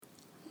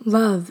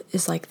Love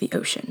is like the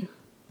ocean.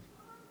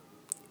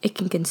 It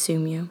can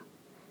consume you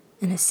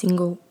in a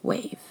single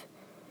wave.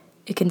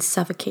 It can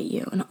suffocate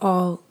you in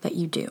all that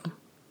you do.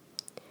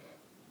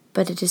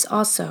 But it is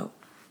also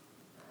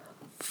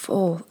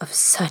full of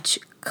such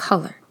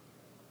color.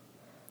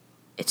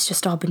 It's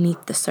just all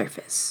beneath the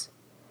surface.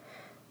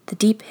 The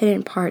deep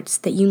hidden parts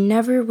that you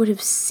never would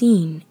have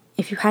seen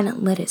if you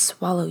hadn't let it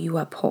swallow you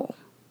up whole.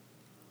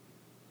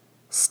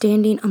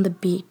 Standing on the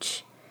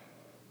beach,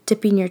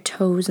 dipping your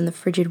toes in the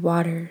frigid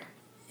water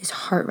is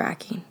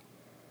heart-wracking.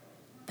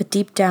 But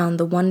deep down,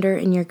 the wonder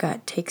in your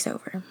gut takes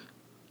over.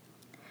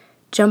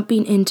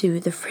 Jumping into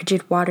the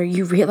frigid water,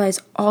 you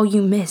realize all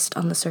you missed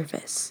on the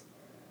surface.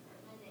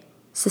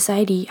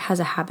 Society has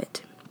a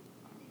habit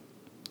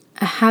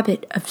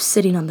of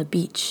sitting on the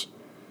beach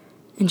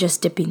and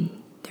just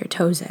dipping their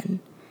toes in.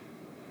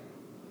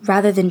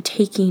 Rather than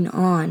taking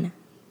on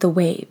the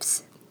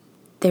waves,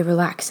 they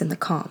relax in the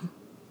calm.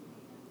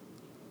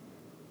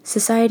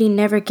 Society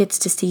never gets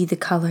to see the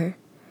color,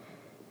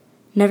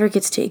 never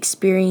gets to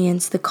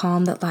experience the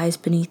calm that lies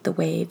beneath the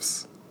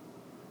waves.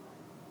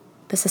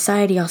 But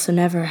society also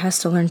never has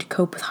to learn to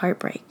cope with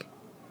heartbreak,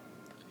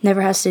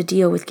 never has to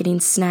deal with getting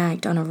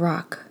snagged on a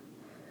rock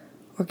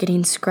or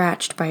getting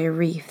scratched by a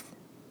reef,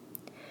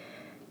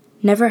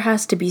 never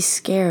has to be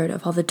scared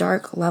of all the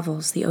dark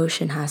levels the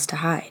ocean has to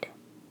hide.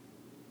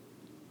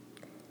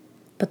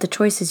 But the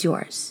choice is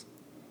yours.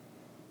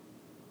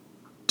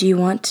 Do you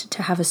want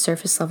to have a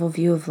surface level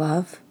view of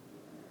love,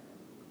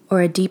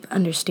 or a deep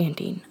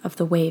understanding of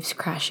the waves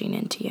crashing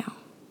into you?